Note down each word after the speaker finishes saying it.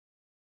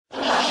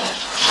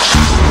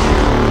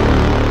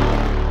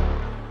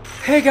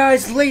Hey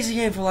guys, Lazy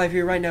Game for Life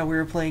here. Right now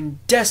we're playing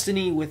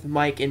Destiny with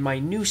Mike in my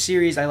new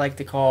series I like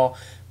to call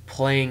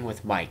Playing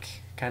with Mike.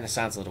 Kind of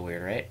sounds a little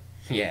weird, right?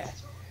 Yeah.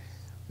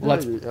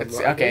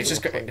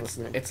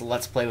 It's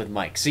Let's Play with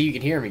Mike, so you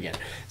can hear him again.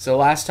 So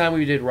last time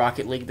we did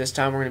Rocket League. This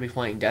time we're going to be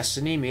playing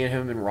Destiny. Me and him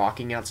have been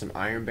rocking out some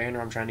Iron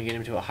Banner. I'm trying to get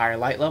him to a higher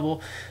light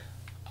level.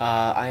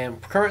 I am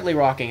currently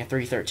rocking a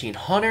 313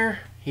 Hunter.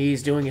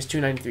 He's doing his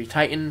 293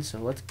 Titan, so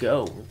let's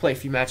go. We'll play a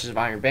few matches of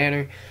Iron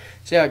Banner.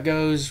 See how it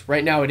goes.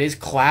 Right now it is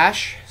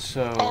Clash,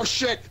 so... Oh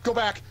shit! Go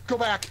back! Go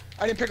back!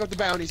 I didn't pick up the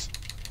bounties.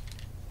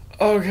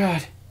 Oh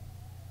god.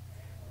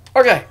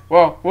 Okay,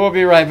 well, we'll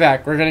be right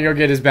back. We're gonna go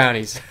get his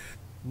bounties.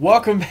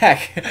 Welcome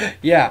back.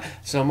 Yeah,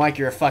 so Mike,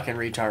 you're a fucking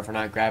retard for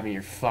not grabbing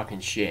your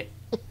fucking shit.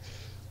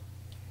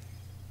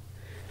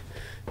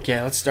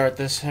 Okay, let's start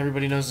this.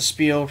 Everybody knows the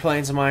spiel. We're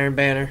playing some Iron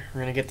Banner.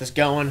 We're gonna get this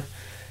going.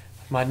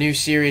 My new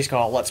series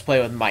called Let's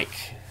Play with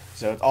Mike.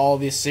 So all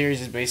this series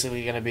is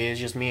basically going to be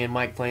just me and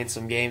Mike playing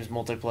some games,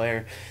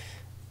 multiplayer.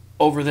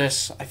 Over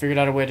this, I figured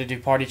out a way to do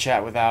party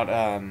chat without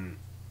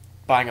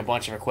buying a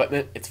bunch of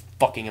equipment. It's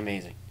fucking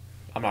amazing.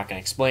 I'm not going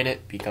to explain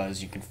it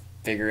because you can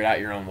figure it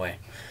out your own way.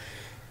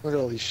 Look at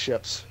all these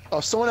ships. Oh,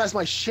 someone has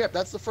my ship.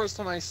 That's the first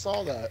time I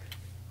saw that.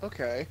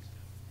 Okay.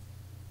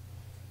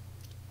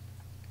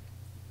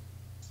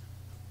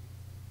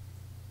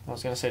 I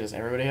was going to say, does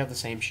everybody have the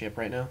same ship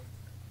right now?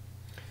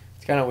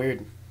 It's kind of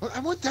weird. I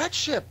want that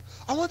ship.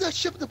 I want that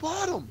ship at the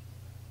bottom.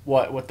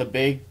 What, with the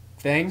big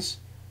things?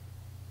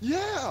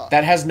 Yeah.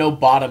 That has no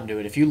bottom to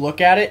it. If you look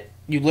at it,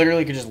 you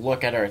literally could just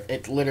look at Earth.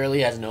 It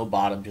literally has no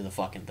bottom to the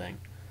fucking thing.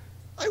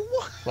 I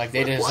want. Like,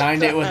 they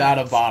designed it without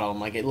a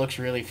bottom. Like, it looks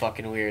really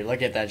fucking weird.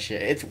 Look at that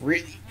shit. It's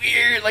really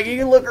weird. Like, you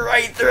can look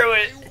right through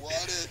it. I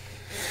want it.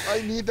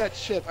 I need that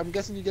ship. I'm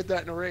guessing you get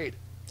that in a raid.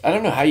 I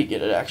don't know how you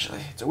get it,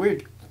 actually. It's a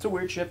weird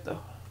ship, though.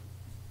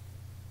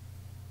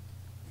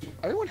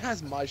 Everyone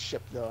has my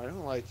ship, though. I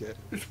don't like it.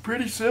 It's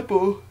pretty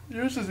simple.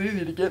 Yours is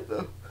easy to get,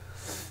 though.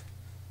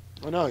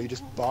 I know, you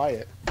just buy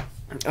it.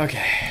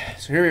 Okay,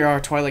 so here we are,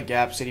 Twilight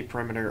Gap, City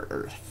Perimeter,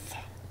 Earth.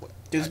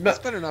 Dude, this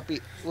better not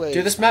be... Wait.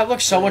 Dude, this map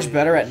looks so much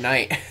better at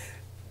night.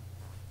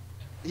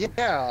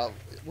 Yeah.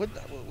 Wait,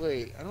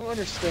 I don't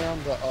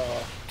understand the,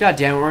 God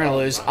damn it, we're gonna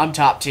lose. I'm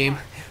top team.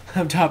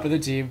 I'm top of the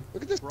team.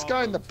 Look at this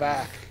guy in the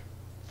back.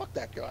 Fuck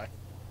that guy.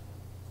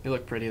 You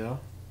look pretty, though.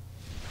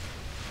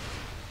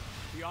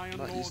 The Iron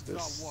Not Lords use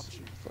this. are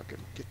watching. Fucking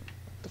get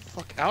the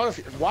fuck out of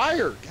here.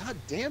 Wire! God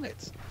damn it.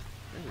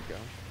 There we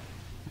go.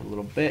 A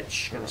little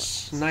bitch. Gonna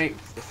snipe.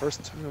 The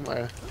first time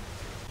I...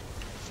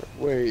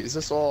 Wait, is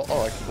this all...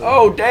 Oh, I can...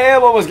 Oh,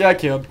 damn! Almost got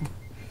killed.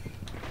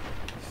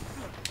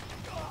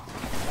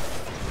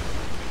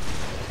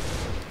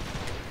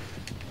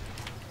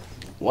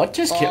 What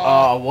just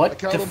killed... what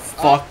the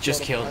fuck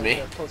just killed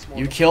me?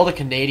 You killed a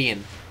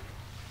Canadian.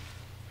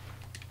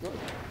 Good.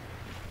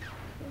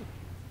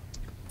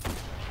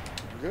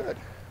 Good.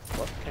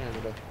 Fuck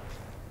Canada.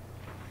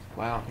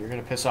 Wow, you're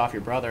gonna piss off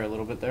your brother a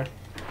little bit there.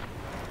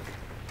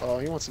 Oh,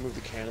 he wants to move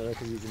to Canada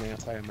because he's an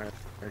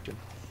anti-American.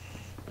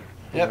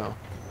 Yep. No.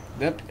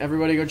 Yep.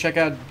 Everybody go check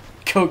out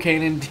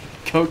Cocaine and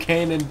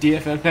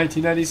DFM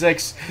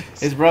 1996,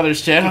 his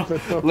brother's channel.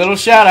 Little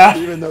shout out.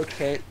 Even though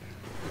Kane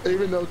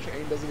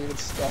doesn't even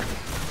start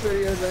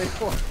videos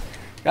anymore.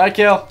 Gotta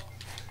kill.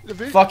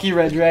 Fuck you,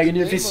 Red Dragon.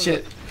 You're a piece of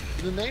shit.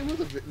 The name of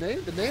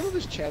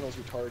his channel is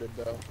retarded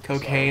though.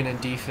 Cocaine and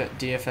DFM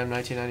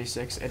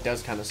 1996. It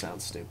does kind of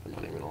sound stupid.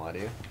 Not even gonna lie to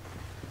you.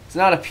 It's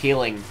not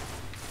appealing.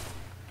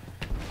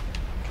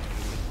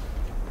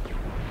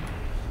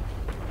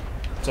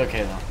 It's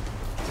okay though.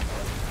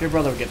 Your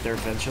brother will get there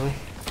eventually.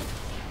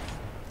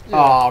 Yeah.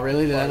 Aw,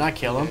 really? Did I not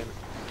kill him?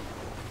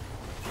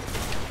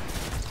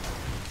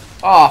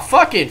 Aw,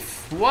 fucking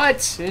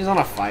what? He's on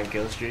a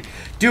 5-kill streak.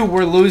 Dude,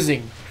 we're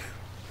losing.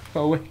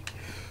 Oh wait.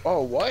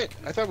 Oh, what?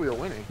 I thought we were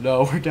winning.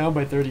 No, we're down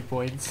by 30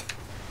 points.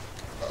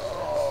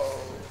 Oh.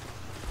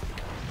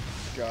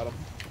 Got him.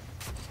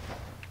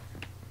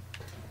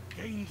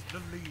 Gains the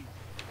lead.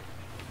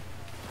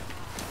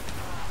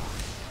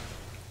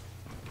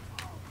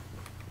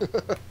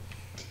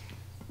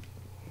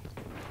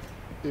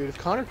 Dude, if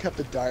Connor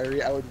kept a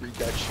diary, I would read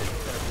that shit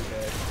every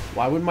day.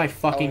 Why would my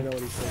fucking know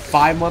what he's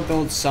thinking.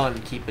 5-month-old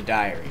son keep a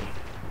diary?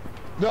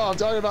 No, I'm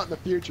talking about in the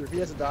future. If he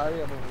has a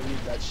diary, I'm gonna read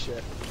that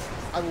shit.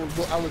 I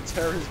would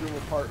tear his room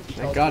apart. If he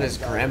Thank tells God me his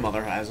diary.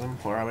 grandmother has him,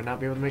 or I would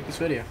not be able to make this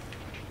video.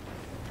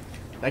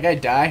 That guy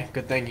die?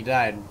 Good thing he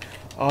died.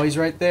 Oh, he's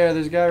right there.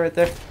 There's a guy right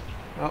there.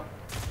 Oh.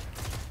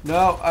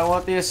 No, I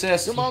want the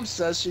assist. Your mom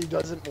says she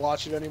doesn't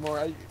watch it anymore.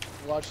 I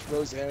watch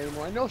Roseanne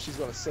anymore. I know she's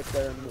gonna sit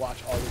there and watch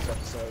all these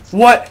episodes.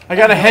 What? I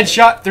got a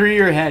headshot through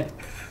your head.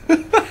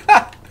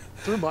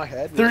 Through my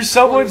head? Through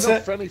someone's no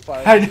head. friendly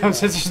fire. I know,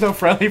 since there's no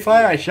friendly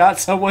fire, I shot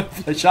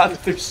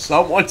through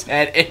someone's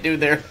head into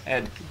their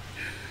head.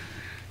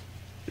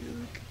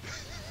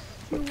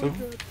 What the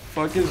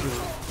fuck is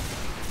wrong?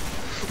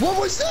 What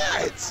was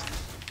that?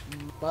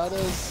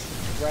 Mita's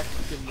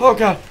Reckoning. Oh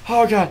god,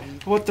 oh god,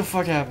 what the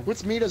fuck happened?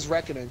 What's Mita's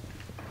Reckoning?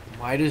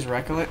 Midas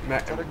Recollet?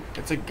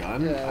 It's a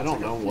gun? Yeah, I it's don't like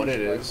a know what it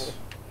fusion is. rifle.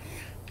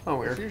 Oh,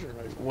 we're Fusion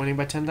rifle. winning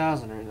by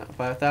 10,000 right now.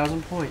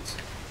 5,000 points.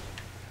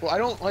 Well, I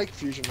don't like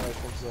fusion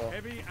rifles though.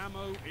 Heavy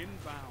ammo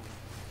inbound.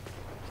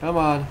 Come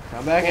on,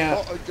 come back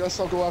out. Well, I guess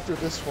I'll go after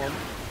this one.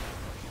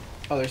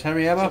 Oh, there's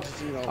heavy ammo.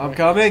 Since, you know, I'm right-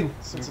 coming.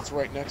 Since it's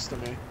right next to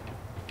me.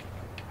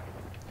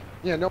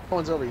 Yeah, no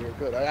one's over here.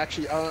 Good. I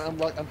actually, I'm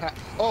like,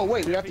 oh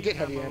wait, we have to get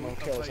heavy ammo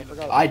kills. I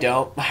forgot. I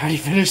don't. I already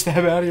finished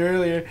that bounty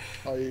earlier.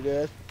 Oh, you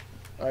did?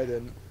 I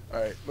didn't. All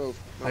right, move.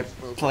 I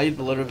move. played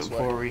a little bit This way.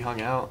 before we hung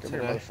out Come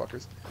here, today.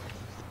 motherfuckers.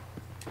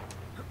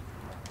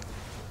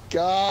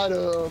 Got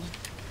him.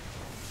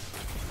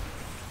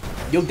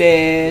 You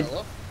dead.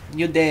 Yellow.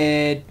 You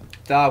dead.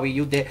 Dawi,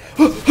 you dead.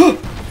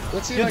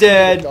 Let's see if You're I can get a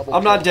dead. double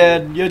I'm not kill.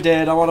 dead. You're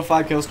dead. I want a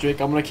 5-kill streak.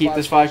 I'm gonna keep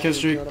this 5-kill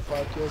streak. You want a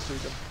 5-kill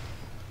streak?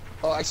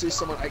 Oh, I see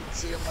someone. I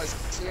see him. I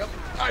see him.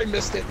 I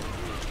missed it.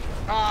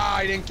 Ah,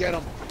 I didn't get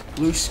him.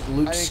 Luke I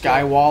ain't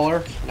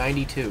Skywaller,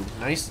 92.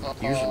 Nice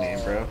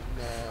username, bro. No.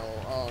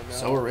 Oh no.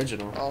 So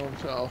original. Oh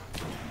no.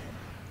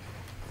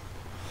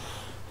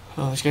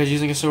 Oh, this guy's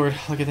using a sword.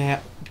 Look at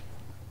that.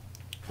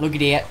 Look at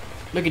that.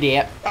 Look at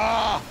that.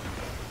 Ah!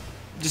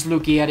 Just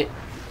look at it.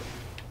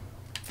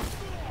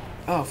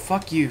 Oh,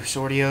 fuck you,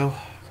 Sordio.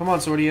 Come on,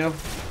 Sordio.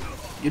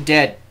 You're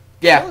dead.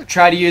 Yeah,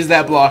 try to use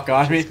that block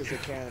on me. Just 'cause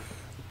they can't.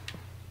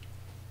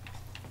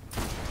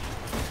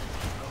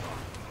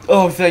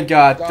 Oh, thank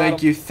God. Got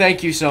Thank him. you.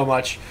 Thank you so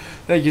much.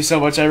 Thank you so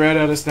much. I ran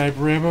out of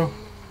sniper ammo.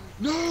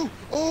 No!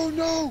 Oh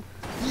no!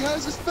 He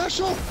has a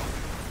special.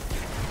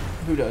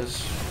 Who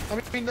does? I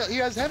mean, he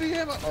has heavy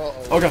ammo.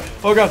 Oh God.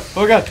 Oh God.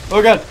 Oh God.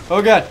 Oh God.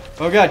 Oh God.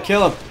 Oh God.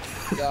 Kill him.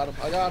 I got him.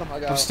 I got him. I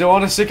got him. I'm still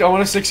on a 6. I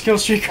want a 6-kill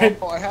streak right.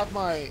 Oh, I have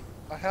my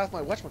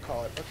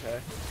whatchamacallit. Okay.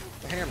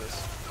 The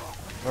hammers.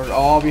 We're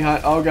all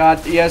behind. Oh God.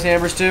 He has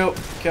hammers too.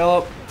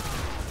 Kill him.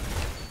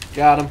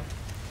 Got him.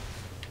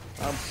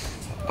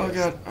 Oh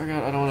God. Oh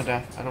God. I don't want to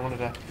die. I don't want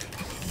to die.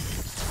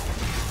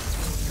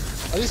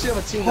 At least you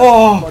have a team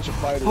Oh. that's a bunch of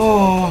fighters.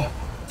 Oh.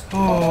 Oh,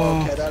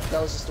 Oh. okay,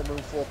 that was just a room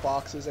full of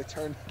boxes. I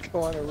turned,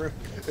 go on a room.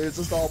 It's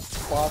just all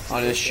boxes.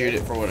 I'll just shoot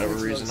it for whatever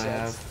Makes no reason I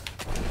sense.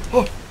 have.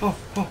 Oh, oh,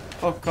 oh,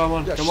 oh, come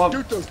on, Yeah, come on.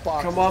 shoot those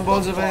boxes. Come on,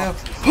 Bones Those of AO.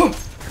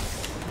 boxes.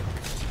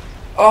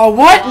 Oh,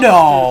 what? Boxes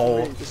No!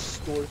 are free, just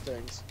store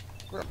things.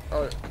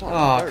 Alright, come on.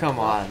 Oh, There, come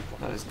on.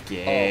 That was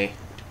gay.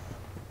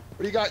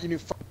 What do you got, you new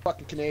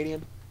fucking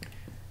Canadian?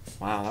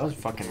 Wow, that was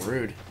fucking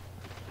rude.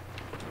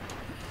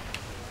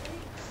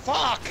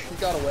 Fuck! You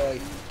got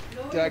away.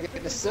 Did I get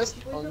an assist?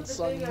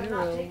 Unsung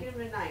hero.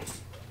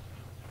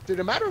 Dude,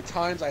 the amount of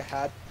times I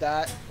had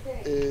that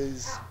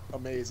is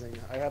amazing.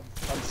 I have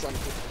unsung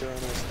hero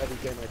almost every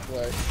game I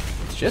play.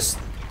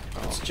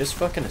 It's just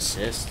fucking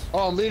assist.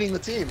 Oh, I'm leading the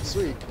team.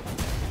 Sweet.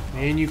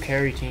 Me and you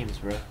carry teams,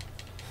 bro.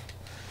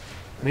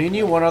 Me and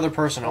you, one other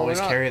person, Oh, always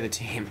we're not. carry the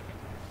team.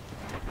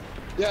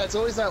 Yeah, it's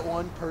always that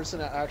one person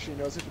that actually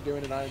knows if you're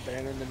doing an Iron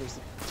Banner, and then there's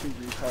the 2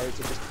 retards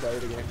that just play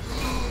the game.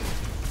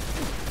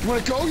 You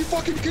wanna go, you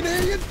fucking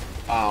Canadian?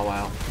 Oh,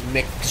 wow.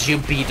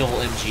 McJabeetle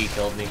MG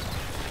killed me.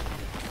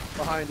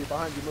 Behind you,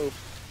 move.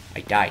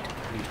 I died.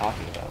 What are you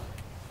talking about?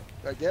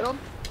 Did I get him?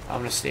 I'm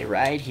gonna stay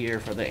right here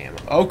for the ammo.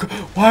 Oh,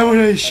 why would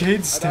I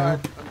shade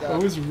stab? I'm down.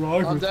 What was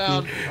wrong I'm with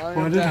down. me? I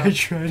Why am did down. I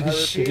try to I repeat,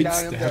 shade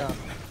I am stab? down.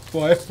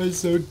 Why am I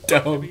so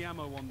dumb? Heavy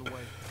ammo on the way.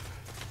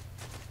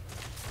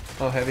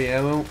 Oh, heavy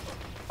ammo.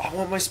 I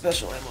want my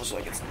special ammo so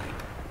I can snipe.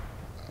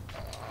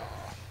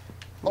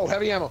 Oh,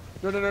 heavy ammo.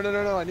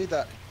 No, I need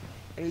that.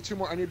 I need 2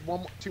 more. I need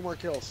 2 more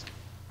kills.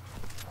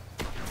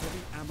 Heavy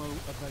ammo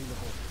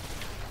available.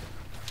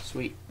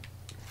 Sweet.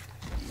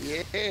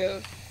 Yeah.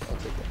 I'll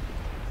take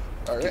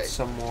that. Alright. Get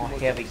some more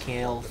heavy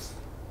kills.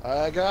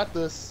 I got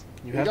this.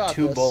 You We have got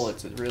 2 this.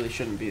 bullets. It really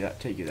shouldn't be that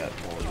take you that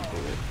long to do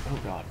it. Oh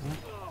God.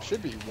 What?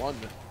 Should be 1,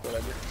 but I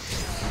did.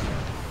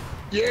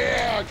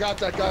 Yeah, I got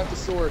that guy with the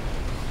sword.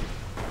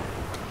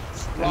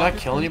 Did I not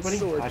kill Rocket anybody?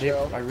 sword, I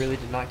Joe. did. I really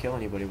did not kill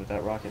anybody with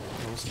that rocket.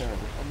 It was terrible.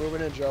 I'm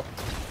moving in, Joe.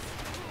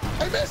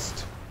 I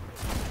missed.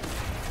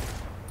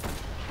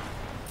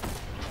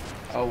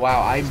 Oh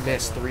wow, I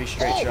missed 3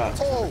 straight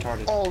shots. I'm Oh,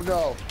 retarded. oh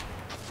no.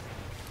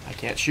 I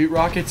can't shoot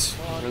rockets.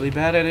 I'm really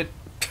bad at it.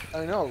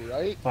 I know,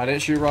 right? If I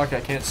didn't shoot rocket,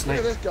 I can't Look snipe.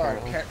 at this guy,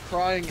 apparently.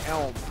 crying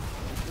elm.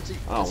 What's he,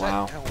 Oh what's that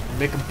wow, elm?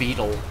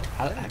 McBeetle.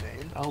 How, Is that a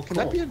name? oh, Can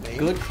cool. that be a name?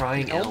 Good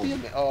crying Can elm be a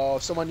elm. name? Oh,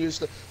 someone used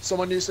the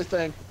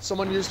thing.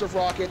 Someone used the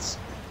rockets.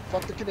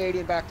 Fuck the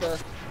Canadian back there.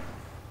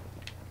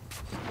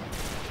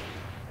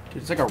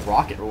 Dude, it's like a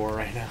rocket war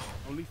right now.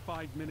 Only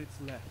 5 minutes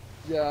left.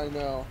 Yeah, I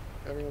know.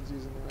 Everyone's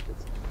using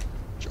rockets.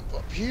 Jump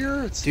up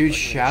here. It's Dude, like a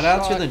shout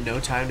out to shot. the No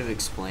Time to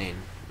Explain.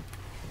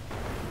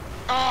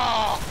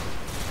 Ah!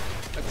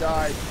 I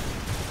died.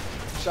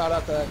 Shout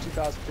out to that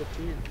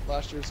 2015,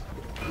 last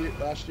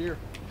year.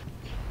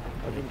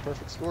 That'd been the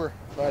perfect score.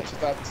 If I had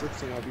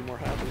 2016, I'd be more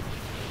happy.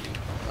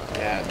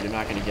 Yeah, you're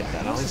not gonna get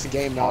that. I don't This think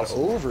game it's not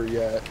possible. over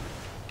yet.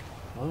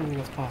 I don't think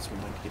that's possible.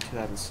 Like get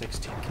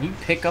 2016. Can you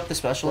pick up the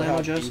special What ammo,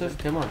 happened, Joseph?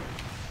 even? Come on.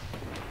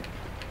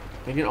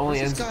 I think it only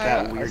Where's ends this with guy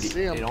that at? I weird.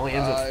 see him. It only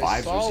ends with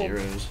I 5s saw or him.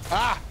 0s.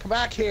 Ah! Come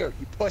back here,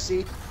 you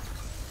pussy!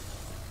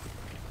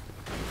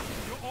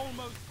 You're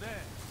almost there.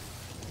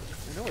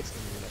 I know it's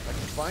imminent. If I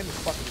can find the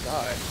fucking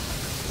guy.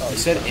 Oh, He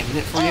said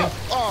imminent for you?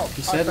 Oh!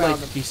 He I said found like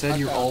him. he said I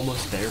you're found him.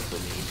 almost there for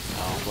me.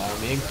 Oh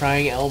wow, me and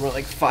Crying Elm are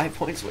like 5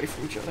 points away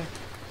from each other.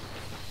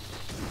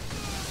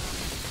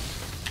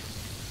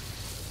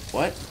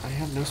 What? I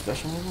have no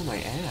special ammo on my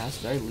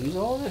ass. Did I lose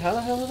all of it? How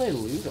the hell did I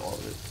lose all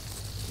of it?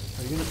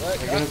 Are you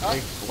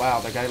gonna, wow,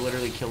 that guy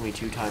literally killed me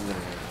 2 times in a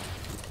row.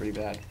 It's pretty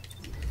bad.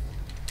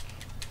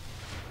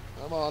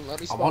 Come on, let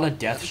me spawn. I'm on a Let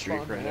death me streak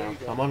spawn. right There now. you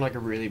go. I'm on like a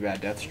really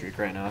bad death streak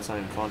right now. It's not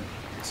even fun.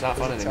 It's not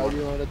fun Does it anymore. tell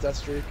you on a death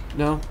streak?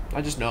 No,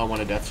 I just know I'm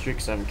on a death streak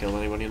because I haven't killed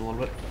anybody in a little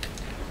bit.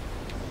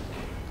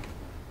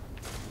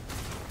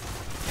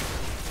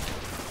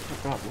 Oh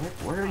god,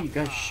 where are you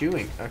guys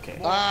shooting? Okay.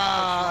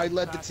 Ah, I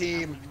led the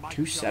team.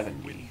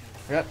 270.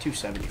 I got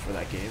 270 for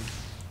that game.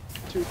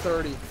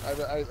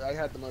 230. I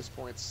had the most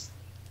points.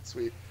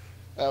 Sweet.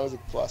 That was a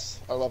plus.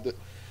 I loved it.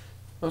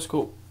 That was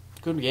cool.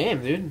 Good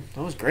game, dude.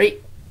 That was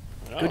great.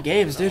 Good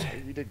games, dude.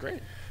 You did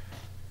great.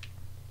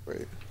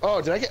 Wait. Oh,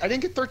 I didn't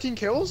get 13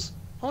 kills?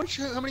 How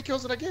many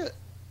kills did I get?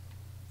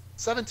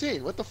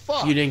 17. What the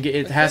fuck? You didn't get.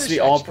 It I has to be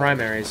finished all extra.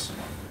 primaries.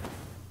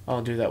 Oh,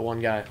 dude, that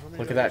one guy. many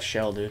Look did at I that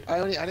shell, dude. I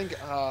only got,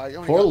 Poor I Luke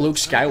only got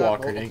Skywalker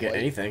mobile didn't get play.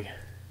 anything.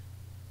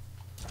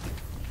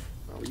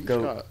 Oh, you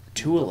Go got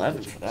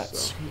 211 for that. so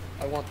Sweet.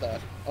 I want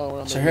that. Oh,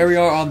 I'm So gonna here we use-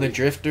 are on the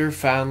Drifter,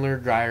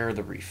 Foundler, Gryer,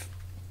 the Reef.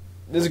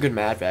 This is a good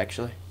map,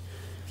 actually.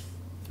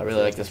 I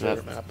really like this map.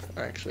 Favorite map.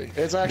 Actually,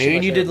 it's actually. Maybe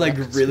my you did favorite like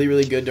map. really,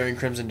 really good during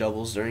Crimson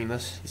Doubles during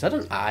this. Is that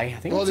an eye? I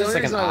think Well, it's the just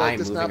only like an reason I eye like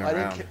this moving map,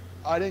 around.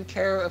 I didn't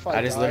care if I.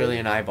 That is died literally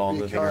an eyeball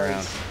moving because,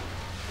 around.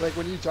 Like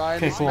when you die in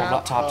Okay, this cool, I'm map,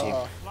 not top team.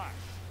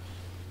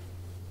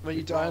 When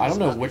you die in I this don't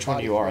know map, which your one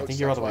body you are. I floats, think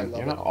you're all the that's way. why I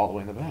You're love not it. all the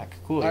way in the back.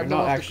 Cool. I You're don't not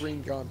want the actually.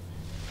 green gun.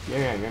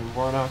 Yeah, you're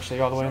more not actually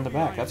all the way in the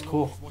back. That's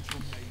cool.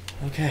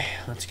 Okay,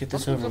 let's get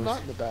this Sometimes over I'm with.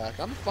 not in the back.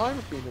 I'm fine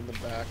with being in the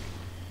back.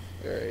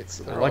 Alright,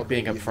 so they're I like all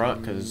being gonna up be front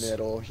in the 'cause-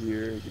 middle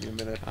here. Give me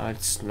a minute.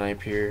 I'd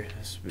snipe here.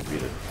 This would be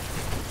the.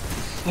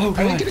 Oh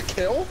I didn't god. get a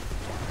kill.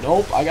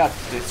 Nope, I got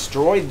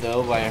destroyed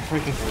though by a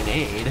freaking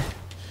grenade.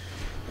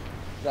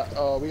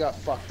 We got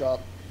fucked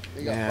up.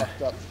 We got Yeah.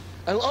 fucked up.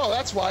 And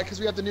that's why, because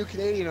we have the new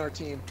Canadian on our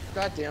team.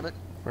 God damn it.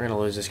 We're gonna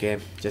lose this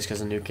game just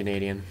because of new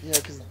Canadian. Yeah,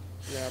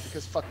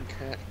 because fucking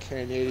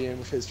Canadian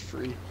with his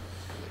free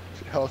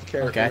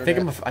healthcare. Okay, I think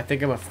internet. I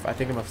think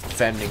I'm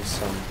offending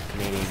some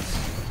Canadians.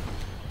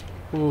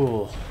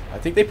 Ooh, I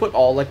think they put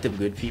all like the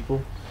good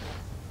people.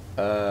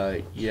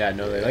 Yeah,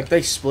 no,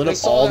 they split They up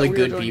saw all that the we were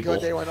good doing people.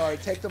 They went, all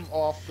right, take them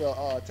off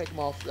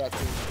that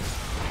team.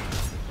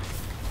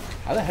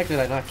 How the heck did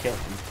I not kill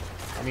him?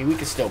 I mean, we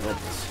could still win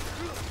this.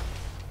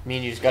 Me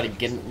and you just gotta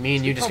get. Me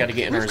and you just gotta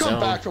get in our We've come zone.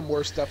 back from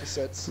worse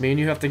deficits. Me and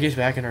you have to get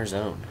back in our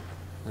zone.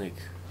 Like,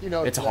 You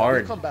know, it's that.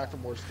 hard. We've come back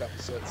from worse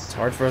deficits. It's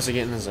hard for us to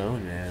get in the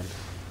zone, man.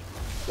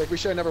 Like we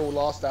should have never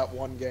lost that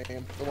one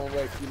game. The one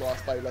where we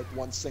lost by like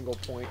one single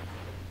point.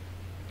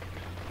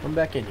 Come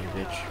back in here,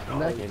 bitch. Come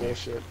back in here.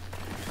 Bullshit.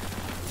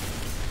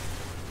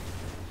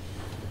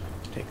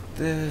 Take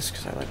this,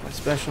 because I like my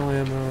special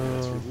Let's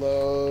ammo.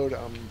 reload.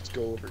 Let's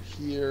go over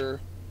here.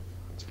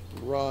 Let's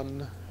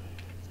run.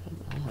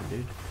 Come on,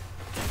 dude.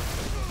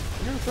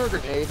 You never throw a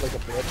grenade like a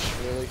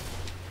bitch, really?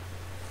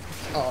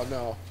 Oh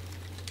no.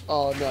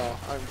 Oh no,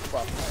 I'm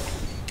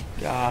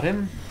fucked. Got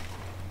him.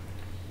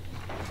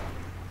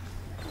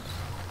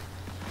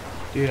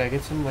 Dude, I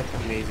get some like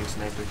amazing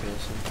sniper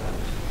kills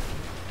sometimes.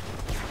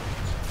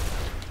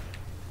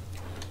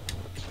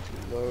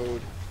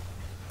 Reload.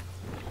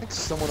 I think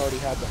someone already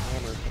had the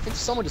hammer. I think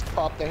someone just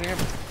popped the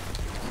hammer.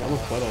 Someone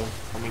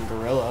could've. I mean,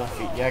 Gorilla.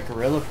 Yeah,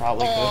 Gorilla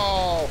probably could.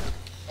 Oh,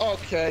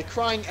 okay.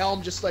 Crying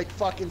Elm just like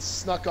fucking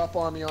snuck up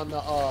on me on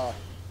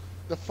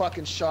the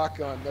fucking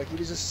shotgun. Like he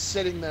was just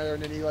sitting there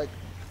and then he like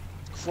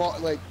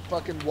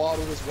fucking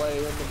waddled his way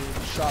in and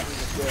he shot me in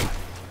the dick.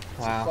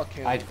 So Wow. fuck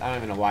him. I don't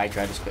even know why I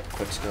tried to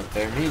quick scope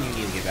there. Me and you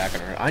need to get back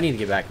in our. I need to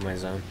get back in my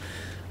zone.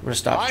 I'm gonna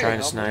stop I trying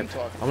am. to What are you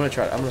snipe.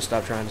 talking I'm gonna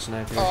stop trying to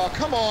snipe here. Oh,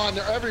 come on.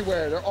 They're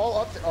everywhere. They're all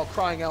up there. Oh,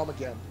 Crying Elm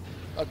again.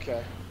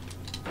 Okay.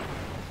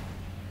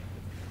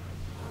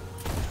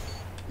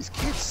 These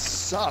kids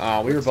suck.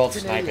 Oh, we were What's both the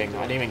Canadian sniping.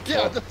 I doing? didn't even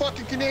kill. Yeah, the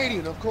fucking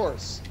Canadian, of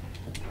course.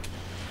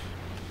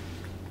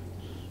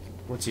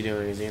 What's he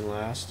doing? Is he in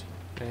last?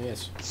 Yeah, he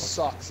is.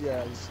 Sucks.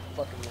 Yeah, he's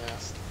fucking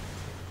last.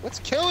 What's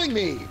killing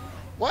me?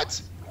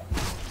 What?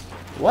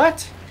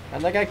 What?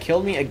 And that guy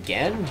killed me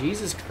again?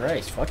 Jesus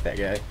Christ! Fuck that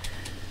guy.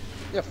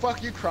 Yeah,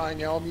 fuck you,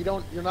 Crying Elm.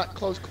 You're not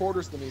close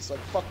quarters to me, so I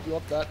fucked you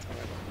up that time.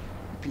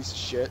 You piece of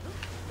shit.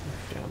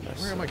 Damn,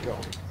 that's Where am I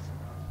going?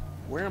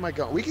 Where am I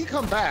going? We can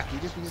come back. We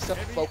just have to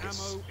Heavy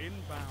focus. ammo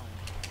inbound.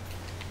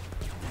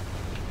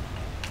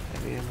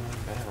 Heavy ammo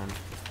inbound.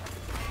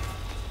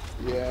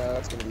 Yeah,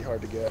 that's gonna be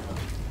hard to get.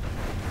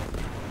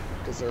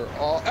 Because they're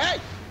all. Hey!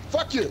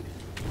 Fuck you!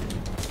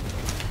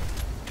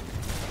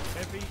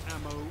 Heavy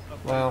ammo available.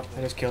 Well,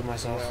 I just killed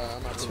myself. Yeah,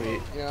 I'm not Sweet.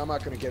 Gonna, yeah, I'm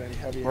not gonna get any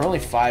heavy. We're only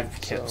ammo,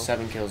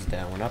 7 kills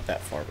down. We're not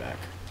that far back.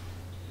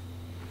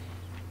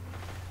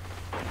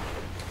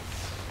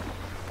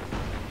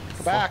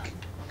 Come back.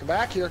 Come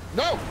back here.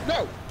 No!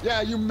 No!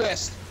 Yeah, you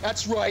missed.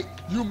 That's right.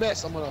 You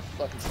missed. I'm gonna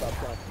fucking stop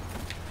crying.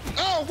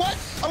 Oh, what?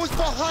 I was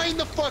behind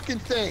the fucking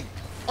thing.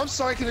 I'm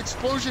sorry, can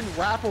explosion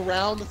wrap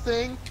around the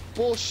thing?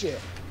 Bullshit.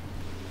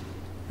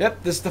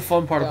 Yep, this is the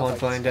fun part Yeah, of like-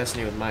 playing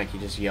Destiny with Mike. He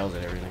just yells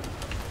at everything.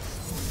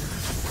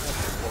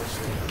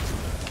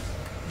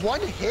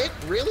 One hit?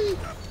 Really?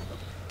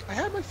 I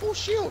had my full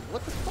shield.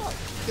 What the fuck?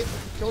 It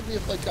killed me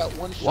with like that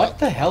one shot. What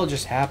the hell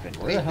just happened?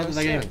 Where the Made hell no did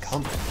that even sense.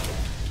 come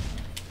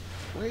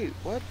from? Wait,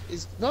 what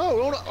is... No,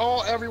 don't...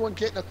 Oh, everyone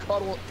getting a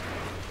cuddle.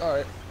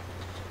 Alright.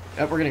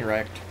 Yep, we're getting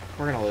wrecked.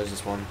 We're gonna lose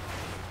this one.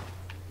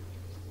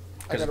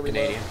 I Because gotta of reload.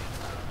 Canadian.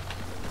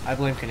 I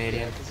blame Yeah,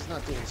 Canadian. because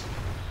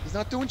he's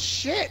not doing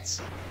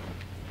shit.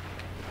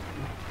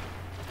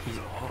 He's...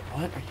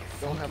 What are you...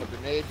 Don't have a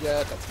grenade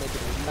yet. That's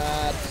making me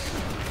mad.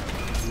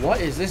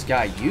 What is this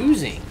guy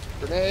using?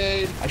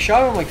 Grenade. I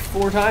shot him like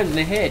 4 times in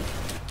the head.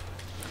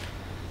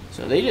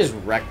 So they just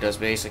wrecked us,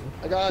 basically.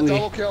 I got a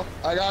double kill.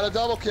 I got a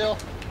double kill.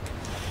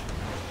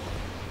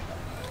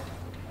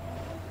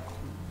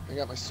 I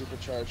got my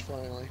supercharge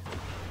finally.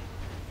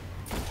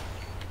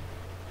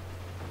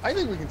 I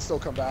think we can still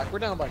come back. We're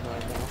down by 9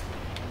 now.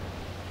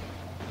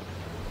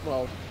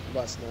 Well,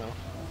 less now.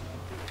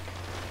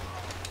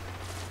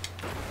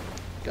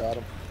 Got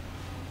him.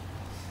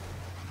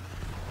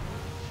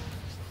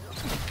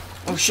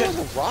 Oh shit!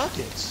 The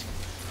rockets.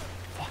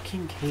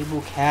 Fucking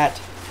cable cat.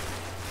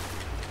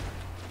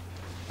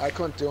 I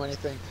couldn't do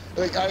anything.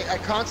 Like I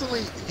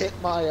constantly hit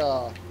my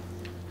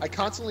I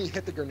constantly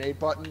hit the grenade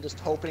button, just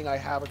hoping I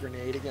have a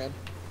grenade again.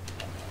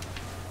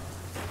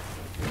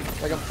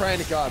 Like I'm praying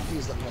to God,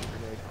 please let me have a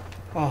grenade.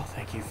 Oh,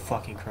 thank you,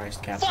 fucking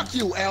Christ, Captain. Fuck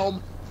you,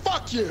 Elm!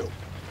 Fuck you!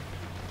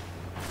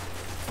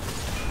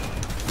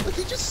 Look,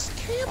 he just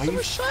camps Are him you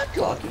a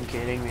shotgun. fucking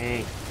kidding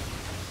me?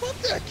 Fuck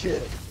that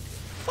kid.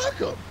 Fuck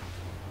him.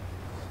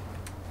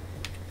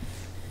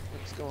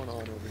 What's going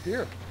on over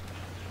here?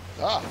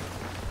 Ah,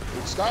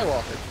 Luke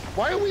Skywalker.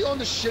 Why are we on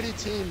the shitty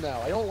team now?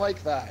 I don't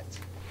like that.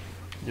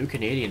 New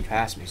Canadian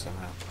passed me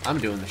somehow. I'm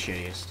doing the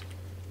shittiest.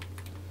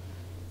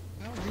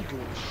 How are you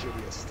doing the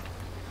shittiest?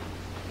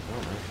 I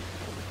don't know.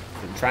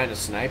 I'm trying to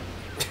snipe.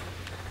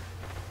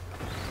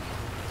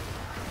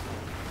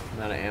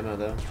 I'm out of ammo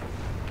though.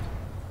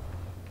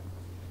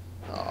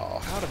 Oh,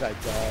 how did I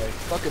die?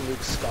 Fucking Luke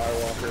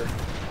Skywalker.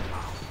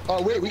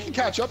 Oh wait, we can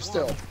catch up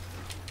still.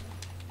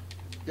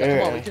 Yeah,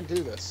 come on, we can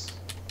do this.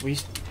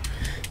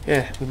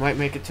 Yeah, we might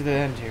make it to the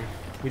end here.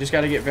 We just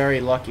gotta get very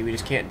lucky. We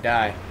just can't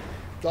die.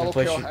 Double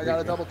Play kill. stra- I got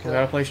a double We kill.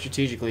 gotta play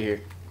strategically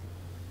here.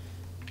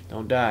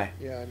 Don't die.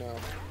 Yeah, I know.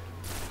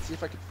 Let's see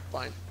if I can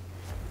find.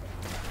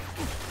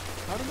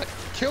 How did I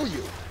kill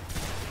you?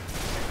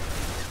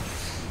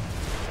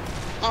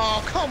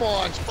 Oh, come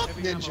on! Fuck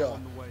Heavy ammo Ninja.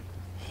 on the way.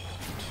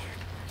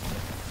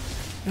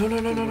 No, no,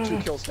 no, no, We're no, 2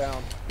 no. kills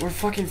down. We're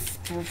fucking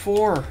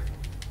 4.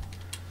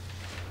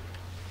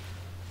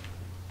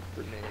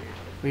 Grenade.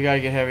 We gotta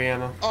get heavy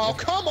ammo. Oh,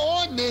 come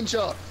on,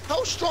 Ninja!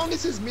 How strong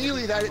is his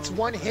melee that it's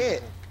one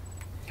hit?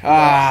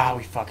 Ah,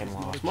 we fucking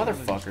lost.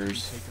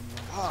 Motherfuckers.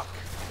 Fuck.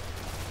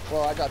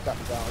 Well, I got that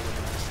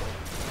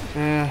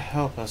medallion.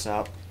 Help us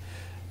out.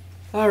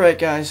 Alright,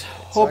 guys.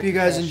 Hope you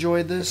guys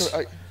enjoyed this.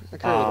 I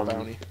carry the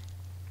bounty.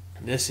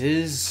 This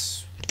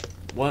is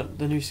what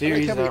the new Every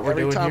series time, that we're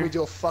every doing time here. we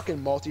do a fucking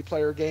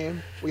multiplayer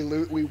game, we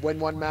win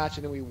one match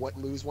and then we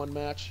lose one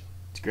match.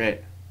 It's great.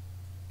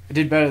 I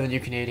did better than you,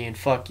 Canadian.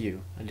 Fuck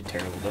you. I did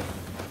terrible though.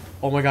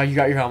 Oh my god, you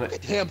got your helmet.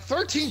 Damn,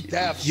 13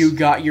 deaths. You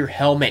got your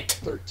helmet.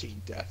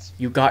 13 deaths.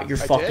 You got your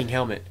I fucking did?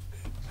 helmet.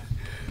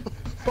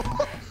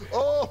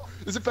 Oh,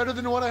 is it better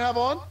than the one I have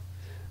on?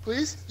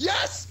 Please?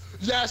 Yes!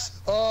 Yes!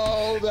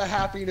 Oh, the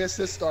happiness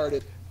has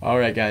started.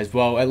 Alright, guys.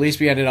 Well, at least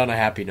we ended on a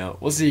happy note.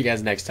 We'll see you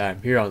guys next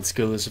time here on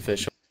Skillless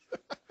Official.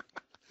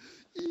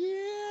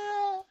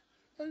 Yeah!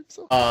 I'm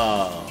so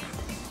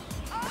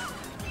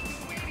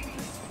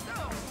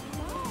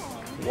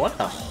What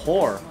a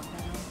whore.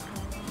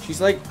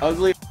 She's like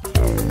ugly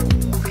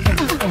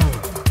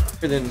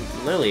than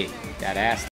Lily. That ass.